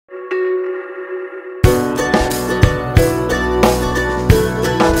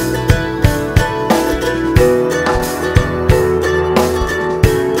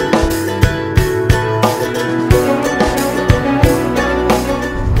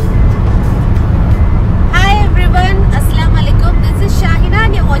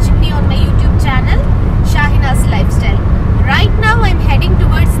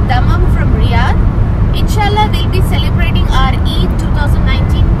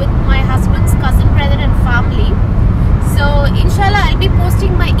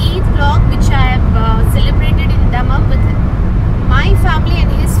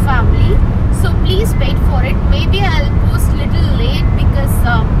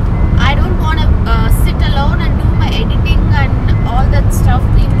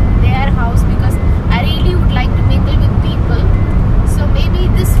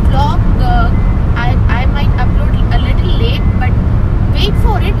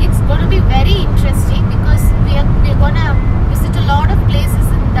it's going to be very interesting because we're going to visit a lot of places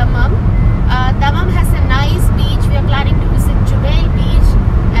in Dammam. Dammam has a nice beach. We are planning to visit Jubail Beach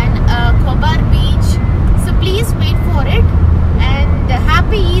and Beach. So please wait for it. And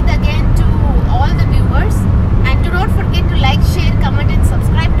happy Eid again to all the viewers. And do not forget to like, share, comment and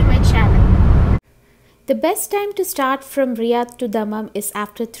subscribe to my channel. The best time to start from Riyadh to Dammam is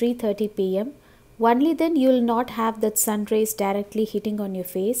after 3:30 p.m. Only then you will not have that sun rays directly hitting on your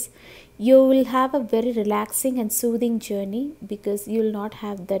face. You will have a very relaxing and soothing journey because you will not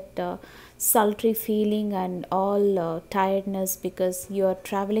have that sultry feeling and all tiredness because you are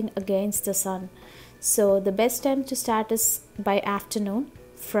traveling against the sun. So the best time to start is by afternoon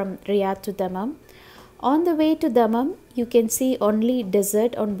from Riyadh to Dammam. On the way to Dammam, you can see only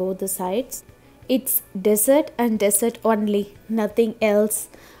desert on both the sides. It's desert and desert only, nothing else.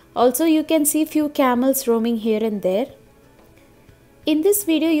 Also, you can see few camels roaming here and there. In this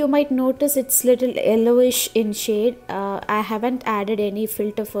video, you might notice it's little yellowish in shade. I haven't added any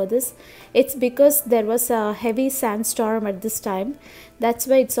filter for this. It's because there was a heavy sandstorm at this time. That's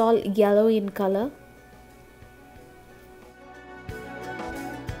why it's all yellow in color.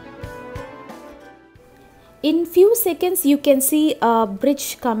 In few seconds, you can see a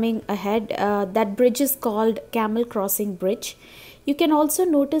bridge coming ahead. That bridge is called Camel Crossing Bridge. You can also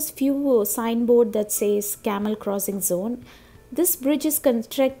notice few signboard that says Camel Crossing Zone. This bridge is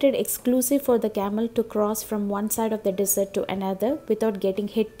constructed exclusive for the camel to cross from one side of the desert to another without getting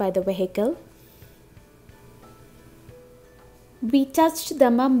hit by the vehicle. We touched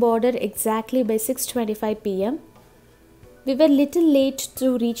Dammam border exactly by 6:25 p.m. We were little late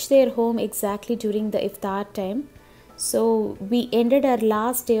to reach their home exactly during the iftar time. So we ended our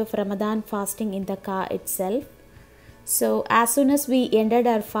last day of Ramadan fasting in the car itself. So as soon as we ended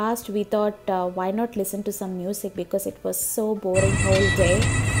our fast, we thought why not listen to some music because it was so boring whole day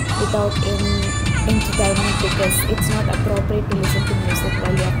without any entertainment because it's not appropriate to listen to music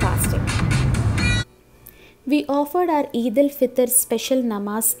while you are fasting. We offered our Eid al-Fitr special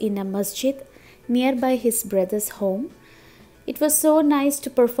namaz in a masjid nearby his brother's home. It was so nice to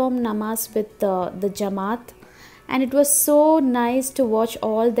perform namaz with the Jamaat. And it was so nice to watch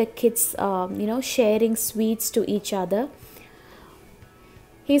all the kids, sharing sweets to each other.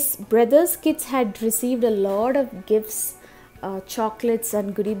 His brother's kids had received a lot of gifts, chocolates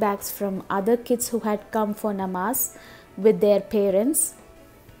and goodie bags from other kids who had come for namaz with their parents.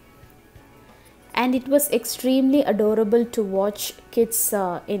 And it was extremely adorable to watch kids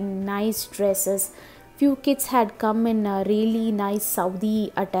in nice dresses. Few kids had come in a really nice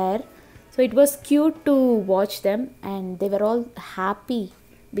Saudi attire. So it was cute to watch them and they were all happy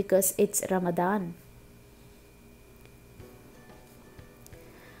because it's Ramadan.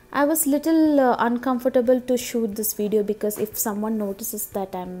 I was little uncomfortable to shoot this video because if someone notices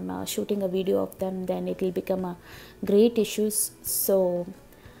that I'm shooting a video of them, then it will become a great issue. So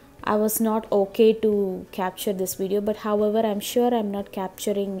I was not okay to capture this video, but however, I'm sure I'm not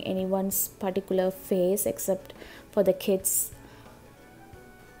capturing anyone's particular face except for the kids.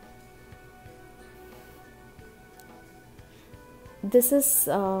 This is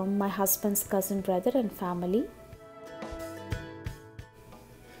my husband's cousin brother and family.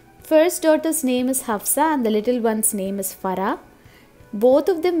 First daughter's name is Hafsa and the little one's name is Farah. Both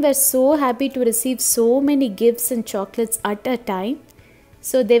of them were so happy to receive so many gifts and chocolates at a time.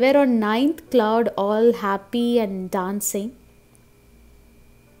 So they were on 9th cloud, all happy and dancing.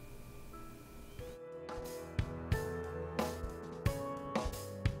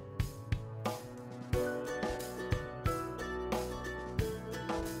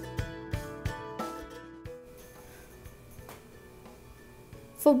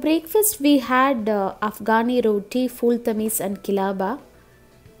 For breakfast, we had Afghani roti, full tamis and kilaba.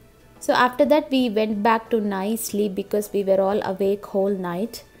 So after that, we went back to nice sleep because we were all awake whole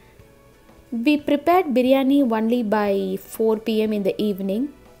night. We prepared biryani only by 4 p.m. in the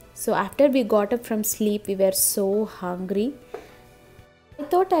evening. So after we got up from sleep, we were so hungry. I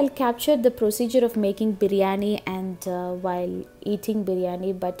thought I'll capture the procedure of making biryani and while eating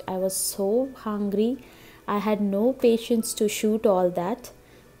biryani, but I was so hungry. I had no patience to shoot all that.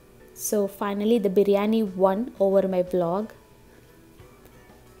 So finally the biryani won over my vlog.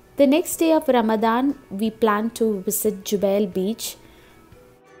 The next day of Ramadan, we planned to visit Jubail Beach.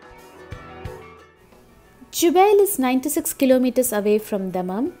 Jubail is 96 kilometers away from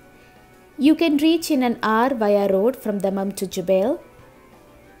Dammam. You can reach in an hour via road from Dammam to Jubail.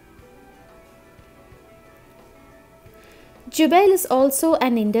 Jubail is also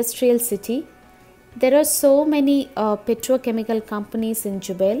an industrial city. There are so many petrochemical companies in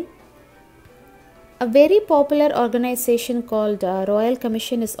Jubail. A very popular organization called Royal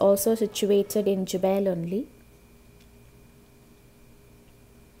Commission is also situated in Jubail only.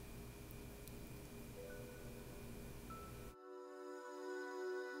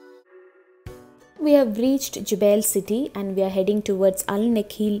 We have reached Jubail city and we are heading towards Al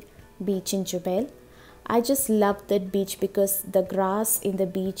Nakhil beach in Jubail. I just love that beach because the grass in the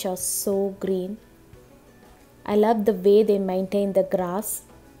beach are so green. I love the way they maintain the grass.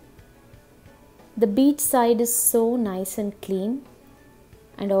 The beach side is so nice and clean,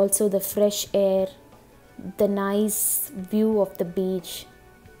 and also the fresh air, the nice view of the beach.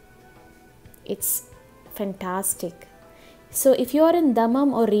 It's fantastic. So if you are in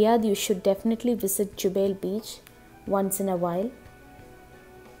Dammam or Riyadh, you should definitely visit Jubail Beach once in a while.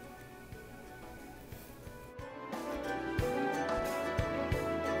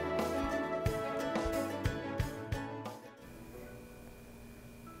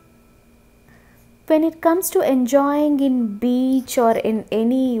 When it comes to enjoying in beach or in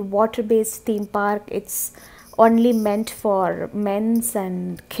any water-based theme park, it's only meant for men's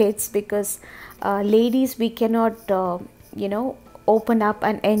and kids, because ladies, we cannot open up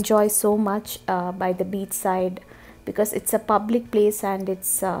and enjoy so much by the beach side, because it's a public place and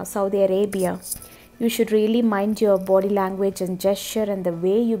it's Saudi Arabia. You should really mind your body language and gesture and the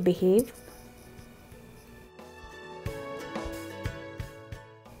way you behave.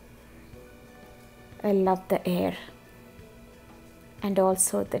 I love the air and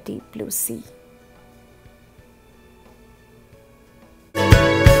also the deep blue sea.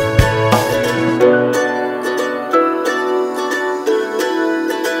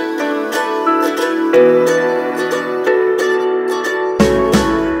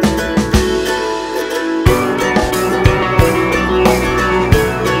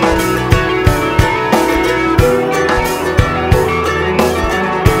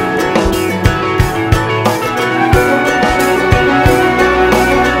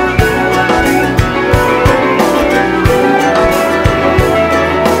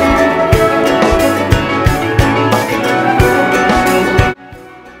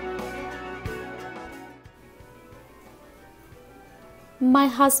 My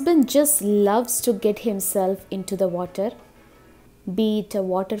husband just loves to get himself into the water, be it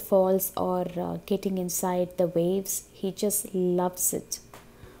waterfalls or getting inside the waves. He just loves it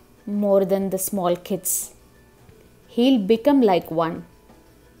more than the small kids. He'll become like one.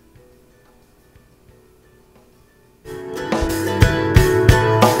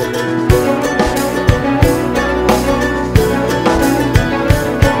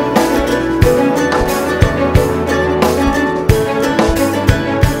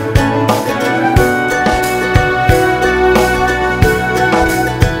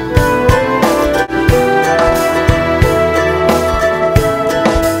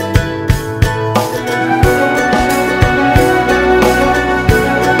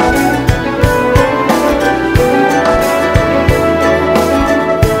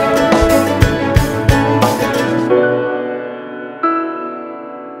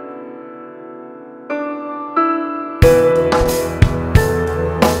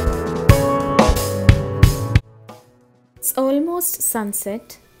 It's almost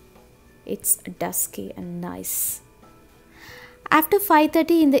sunset. It's dusky and nice. After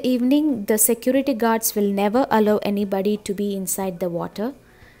 5:30 in the evening, the security guards will never allow anybody to be inside the water.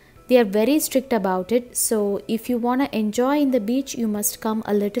 They are very strict about it. So if you want to enjoy in the beach, you must come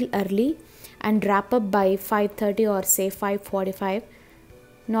a little early and wrap up by 5:30 or say 5:45.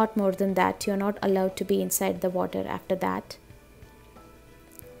 Not more than that. You're not allowed to be inside the water after that.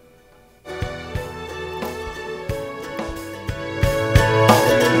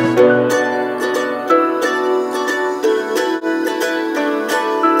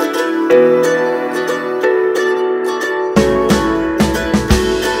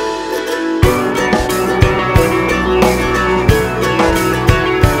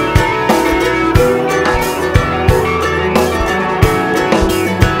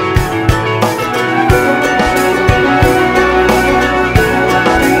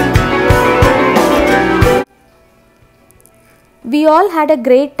 We all had a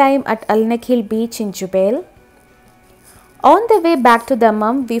great time at Al Nakhil Beach in Jubail. On the way back to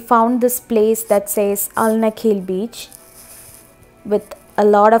Dammam, we found this place that says Al Nakhil Beach with a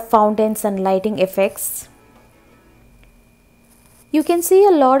lot of fountains and lighting effects. You can see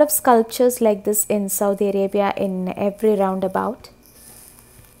a lot of sculptures like this in Saudi Arabia in every roundabout.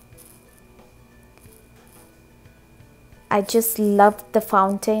 I just loved the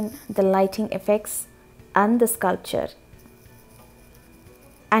fountain, the lighting effects and the sculpture.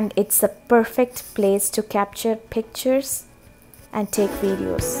 And it's a perfect place to capture pictures and take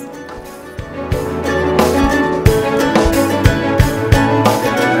videos.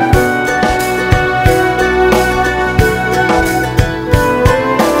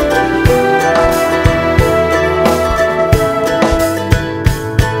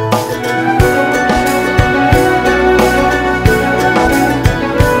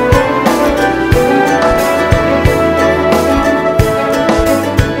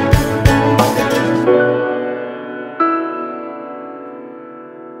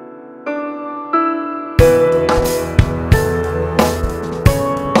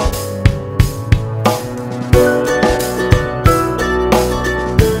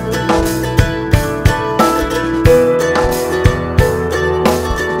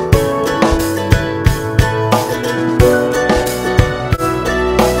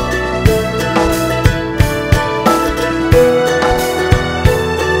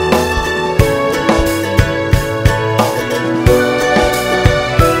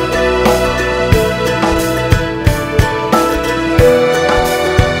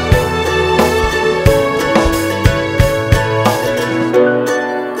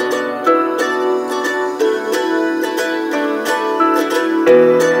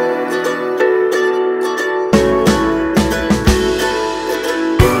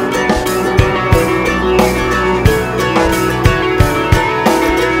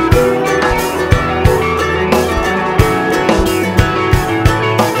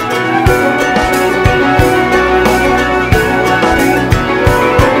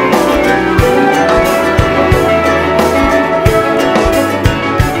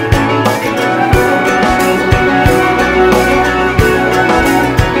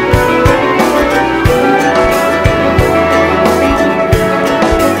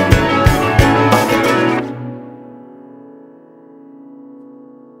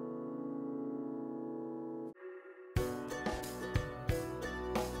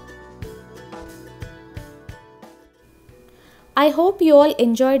 I hope you all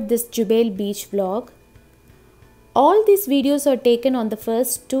enjoyed this Jubail Beach vlog. All these videos are taken on the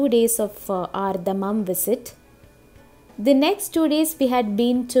first 2 days of our Dammam visit. The next 2 days we had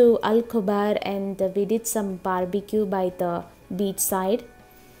been to Al Khobar and we did some barbecue by the beach side.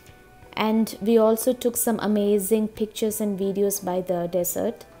 And we also took some amazing pictures and videos by the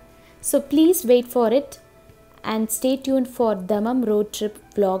desert. So please wait for it and stay tuned for Dammam road trip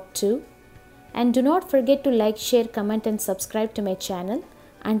vlog 2. And do not forget to like, share, comment and subscribe to my channel.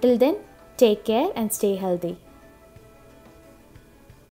 Until then, take care and stay healthy.